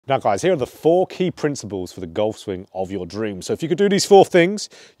Now guys, here are the 4 key principles for the golf swing of your dreams. So if you could do these 4 things,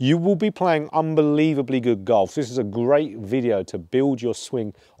 you will be playing unbelievably good golf. This is a great video to build your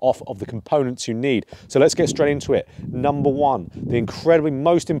swing off of the components you need. So let's get straight into it. Number 1, the incredibly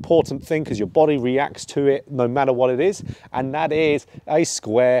most important thing, because your body reacts to it no matter what it is, and that is a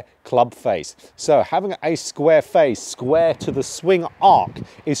square club face. So having a square face, square to the swing arc,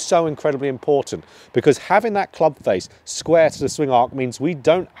 is so incredibly important, because having that club face square to the swing arc means we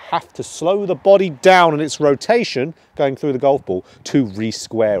don't have to slow the body down in its rotation going through the golf ball to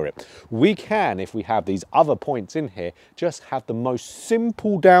re-square it. We can, if we have these other points in here, just have the most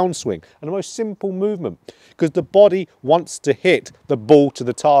simple downswing and the most simple movement, because the body wants to hit the ball to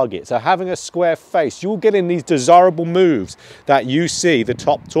the target. So having a square face, you'll get in these desirable moves that you see the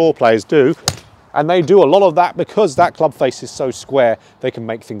top tour players do, and they do a lot of that because that club face is so square, they can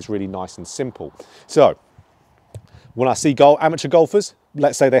make things really nice and simple. So when I see amateur golfers,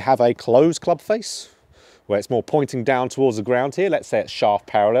 let's say they have a closed club face, where it's more pointing down towards the ground here. Let's say it's shaft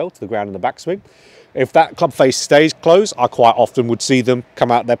parallel to the ground in the backswing. If that club face stays closed, I quite often would see them come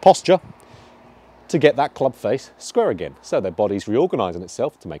out of their posture to get that club face square again. So their body's reorganizing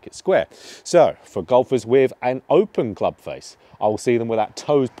itself to make it square. So for golfers with an open club face, I will see them with that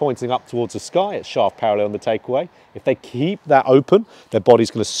toes pointing up towards the sky. It's shaft parallel in the takeaway. If they keep that open, their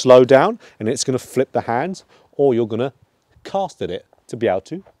body's going to slow down and it's going to flip the hands, or you're going to cast at it to be able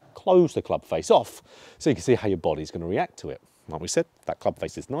to close the club face off. So you can see how your body's going to react to it. Like we said, that club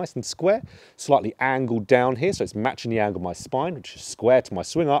face is nice and square, slightly angled down here, so it's matching the angle of my spine, which is square to my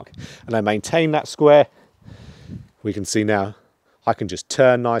swing arc, and I maintain that square. We can see now I can just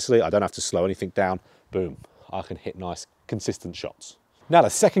turn nicely. I don't have to slow anything down. Boom, I can hit nice, consistent shots. Now the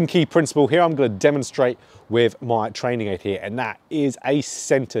second key principle here, I'm going to demonstrate with my training aid here, and that is a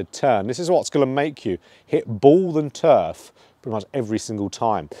centered turn. This is what's going to make you hit ball and turf pretty much every single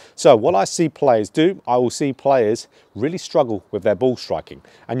time. So what I see players do, I will see players really struggle with their ball striking,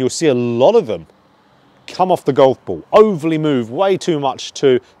 and you'll see a lot of them come off the golf ball, overly move way too much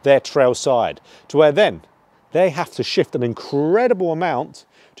to their trail side, to where then they have to shift an incredible amount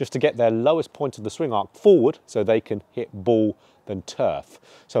just to get their lowest point of the swing arc forward so they can hit ball than turf.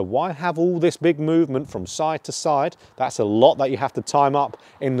 So why have all this big movement from side to side? That's a lot that you have to time up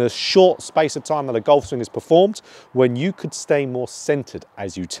in the short space of time that a golf swing is performed, when you could stay more centered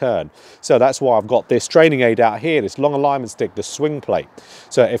as you turn. So that's why I've got this training aid out here, this long alignment stick, the swing plate.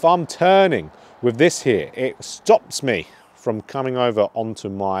 So if I'm turning with this here, it stops me from coming over onto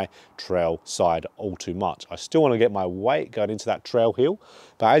my trail side all too much. I still want to get my weight going into that trail heel,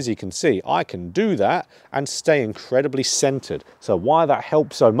 but as you can see, I can do that and stay incredibly centered. So why that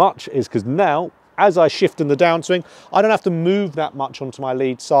helps so much is because now, as I shift in the downswing, I don't have to move that much onto my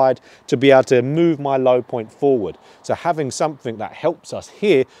lead side to be able to move my low point forward. So having something that helps us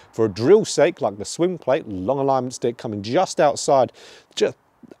here for a drill sake, like the swing plate, long alignment stick coming just outside, just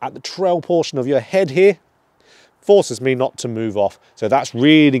at the trail portion of your head here, forces me not to move off. So that's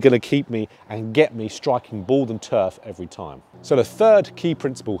really going to keep me and get me striking ball and turf every time. So the third key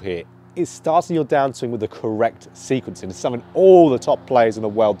principle here is starting your downswing with the correct sequencing. It's something all the top players in the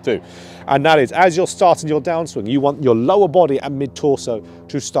world do. And that is, as you're starting your downswing, you want your lower body and mid-torso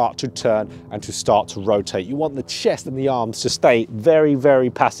to start to turn and to start to rotate. You want the chest and the arms to stay very, very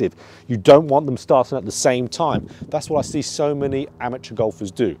passive. You don't want them starting at the same time. That's what I see so many amateur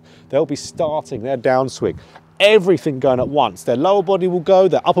golfers do. They'll be starting their downswing, everything going at once. Their lower body will go,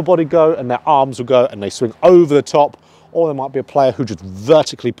 their upper body go, and their arms will go, and they swing over the top. Or there might be a player who just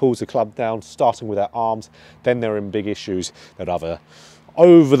vertically pulls the club down, starting with their arms. Then they're in big issues. They'd either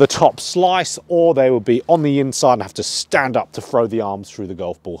over the top slice, or they will be on the inside and have to stand up to throw the arms through the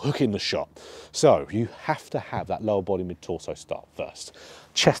golf ball, hooking the shot. So you have to have that lower body mid-torso start first.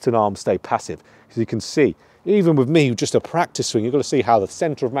 Chest and arms stay passive. As you can see, even with me, just a practice swing, you've got to see how the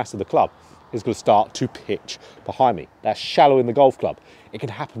center of mass of the club is going to start to pitch behind me. That's shallow in the golf club. It can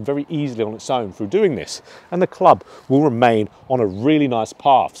happen very easily on its own through doing this, and the club will remain on a really nice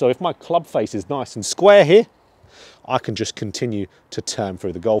path. So if my club face is nice and square here, I can just continue to turn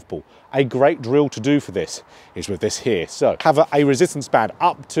through the golf ball. A great drill to do for this is with this here. So have a resistance band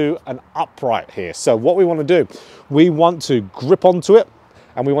up to an upright here. So what we want to do, we want to grip onto it,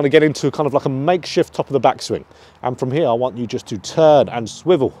 and we want to get into kind of like a makeshift top of the backswing. And from here, I want you just to turn and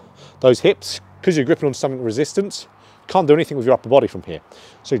swivel those hips, because you're gripping on something resistance. Can't do anything with your upper body from here.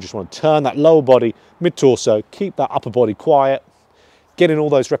 So you just want to turn that lower body, mid-torso, keep that upper body quiet, get in all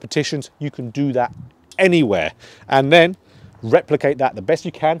those repetitions. You can do that anywhere. And then replicate that the best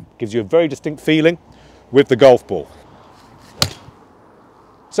you can. Gives you a very distinct feeling with the golf ball.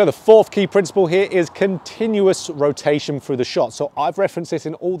 So the fourth key principle here is continuous rotation through the shot. So I've referenced this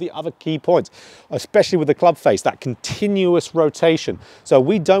in all the other key points, especially with the club face, that continuous rotation. So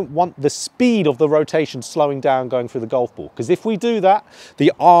we don't want the speed of the rotation slowing down going through the golf ball, because if we do that,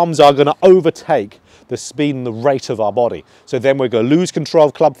 the arms are going to overtake the speed and the rate of our body. So then we're going to lose control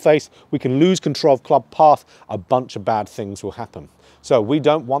of club face, we can lose control of club path, a bunch of bad things will happen. So we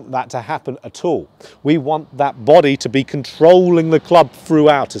don't want that to happen at all. We want that body to be controlling the club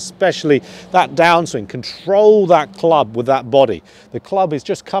throughout, especially that downswing. Control that club with that body. The club is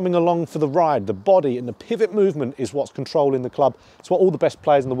just coming along for the ride. The body and the pivot movement is what's controlling the club. It's what all the best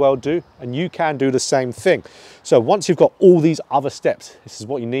players in the world do, and you can do the same thing. So once you've got all these other steps, this is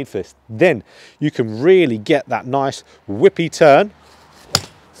what you need for this, then you can really get that nice whippy turn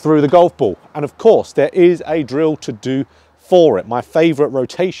through the golf ball. And of course, there is a drill to do for it, my favorite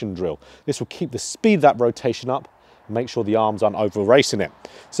rotation drill. This will keep the speed of that rotation up and make sure the arms aren't over racing it.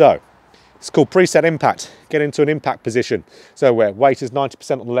 So it's called preset impact. Get into an impact position. So where weight is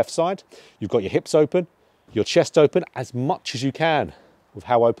 90% on the left side, you've got your hips open, your chest open as much as you can with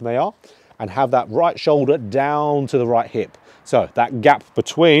how open they are, and have that right shoulder down to the right hip. So that gap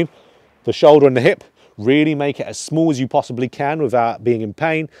between the shoulder and the hip, really make it as small as you possibly can without being in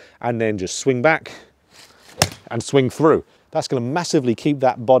pain, and then just swing back and swing through. That's going to massively keep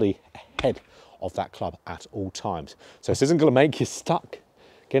that body ahead of that club at all times. So this isn't going to make you stuck.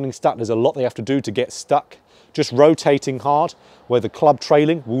 Getting stuck, there's a lot they have to do to get stuck. Just rotating hard, where the club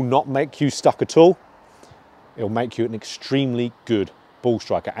trailing will not make you stuck at all. It'll make you an extremely good ball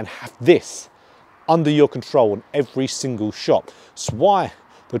striker, and have this under your control on every single shot. That's why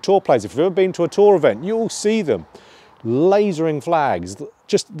the tour players, if you've ever been to a tour event, you'll see them lasering flags.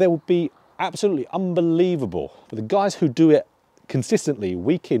 Just, there will be absolutely unbelievable. But the guys who do it consistently,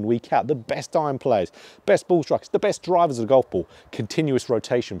 week in, week out, the best iron players, best ball strikers, the best drivers of the golf ball, continuous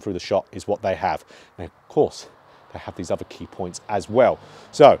rotation through the shot is what they have. And of course, they have these other key points as well.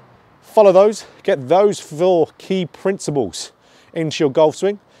 So follow those, get those 4 key principles into your golf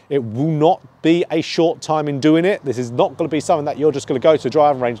swing. It will not be a short time in doing it. This is not going to be something that you're just going to go to the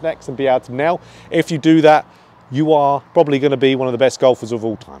driving range next and be able to nail. If you do that, you are probably going to be one of the best golfers of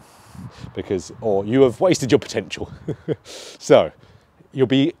all time, or you have wasted your potential. So you'll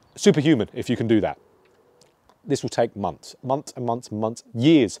be superhuman if you can do that. This will take months and months,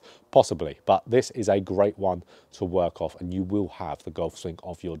 years possibly, but this is a great one to work off, and you will have the golf swing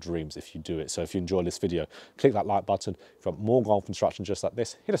of your dreams if you do it. So if you enjoyed this video, click that like button. If you want more golf instruction just like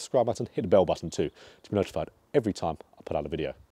this, hit the subscribe button, hit the bell button too, to be notified every time I put out a video.